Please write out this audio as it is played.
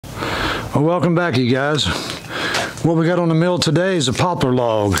Well, welcome back, you guys. What we got on the mill today is a poplar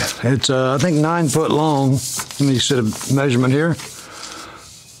log. It's I think 9 foot long. Let me set a measurement here.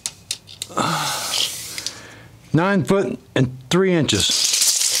 9 foot and 3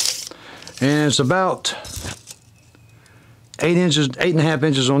 inches, and it's about 8 inches, 8.5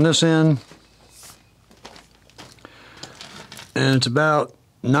 inches on this end, and it's about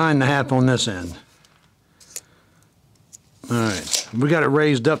 9.5 on this end. All right, we got it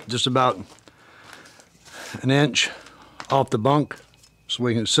raised up just about an inch off the bunk so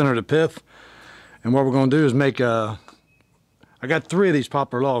we can center the pith. And what we're going to do is make I got 3 of these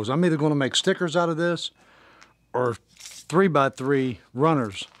poplar logs. I'm either going to make stickers out of this or 3x3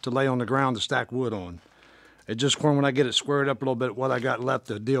 runners to lay on the ground to stack wood on. It just when I get it squared up a little bit what I got left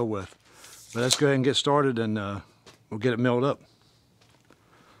to deal with. But let's go ahead and get started, and we'll get it milled up.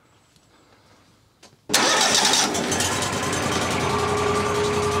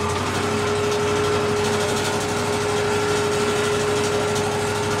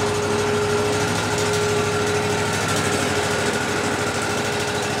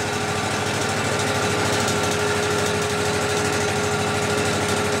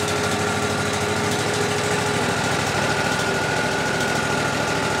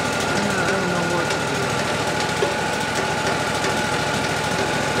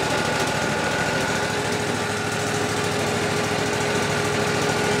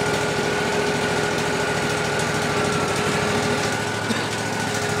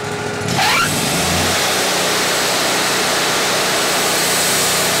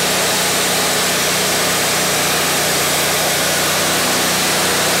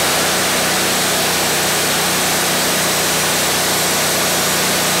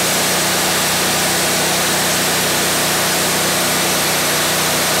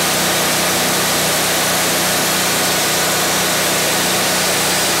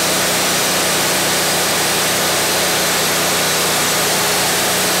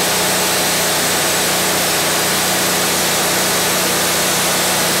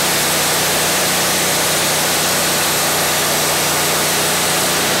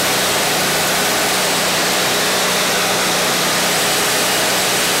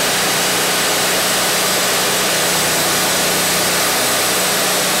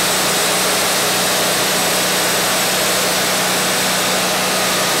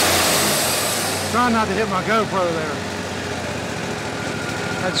 Trying not to hit my GoPro there.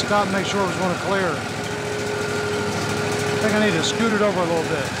 Had to stop and make sure it was going to clear. I think I need to scoot it over a little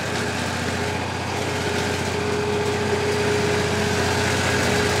bit.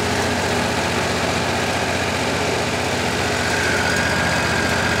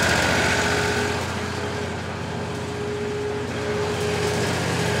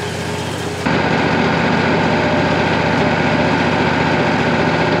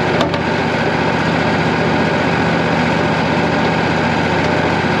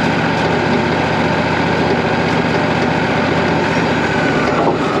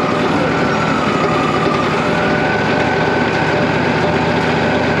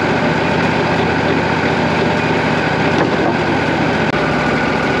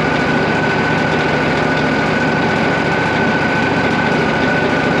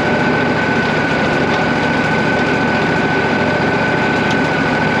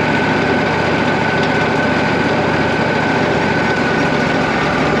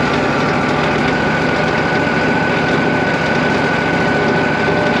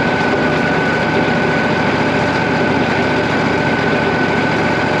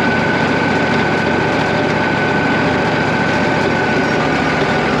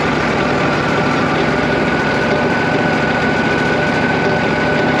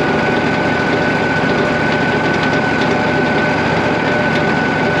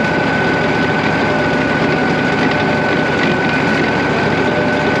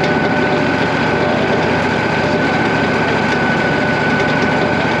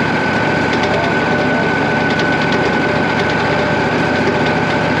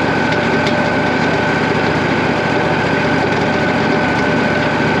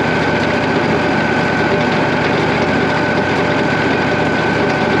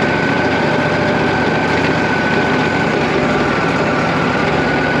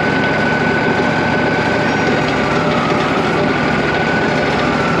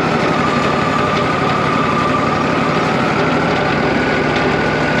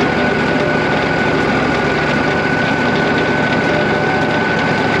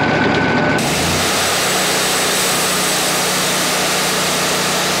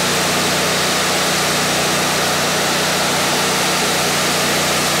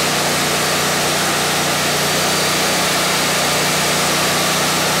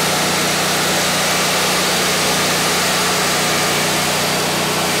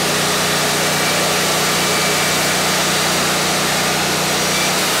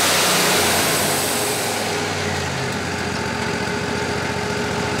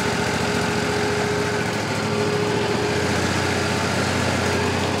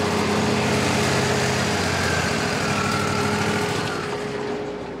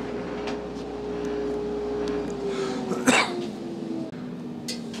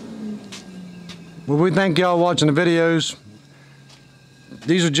 Well, we thank y'all watching the videos.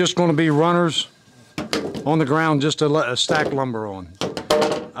 These are just going to be runners on the ground just to stack lumber on.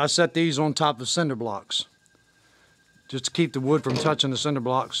 I set these on top of cinder blocks just to keep the wood from touching the cinder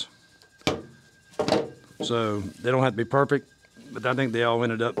blocks. So they don't have to be perfect, but I think they all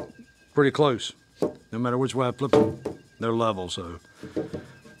ended up pretty close. No matter which way I flip them, they're level. So,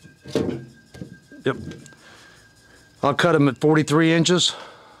 yep. I'll cut them at 43 inches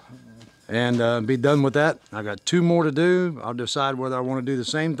and be done with that. I got 2 more to do. I'll decide whether I want to do the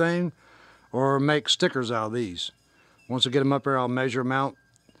same thing or make stickers out of these. Once I get them up there, I'll measure them out.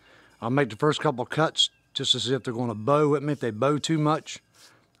 I'll make the first couple cuts just to see if they're going to bow with me. If they bow too much,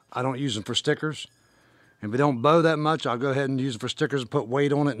 I don't use them for stickers. If they don't bow that much, I'll go ahead and use them for stickers and put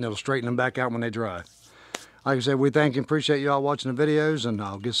weight on it, and it'll straighten them back out when they dry. Like I said, we thank and appreciate y'all watching the videos, and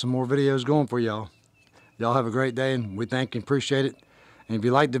I'll get some more videos going for y'all. Y'all have a great day, and we thank and appreciate it. And if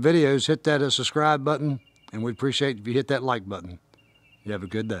you like the videos, hit that subscribe button, and we'd appreciate if you hit that like button. You have a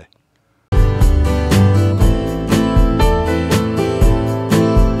good day.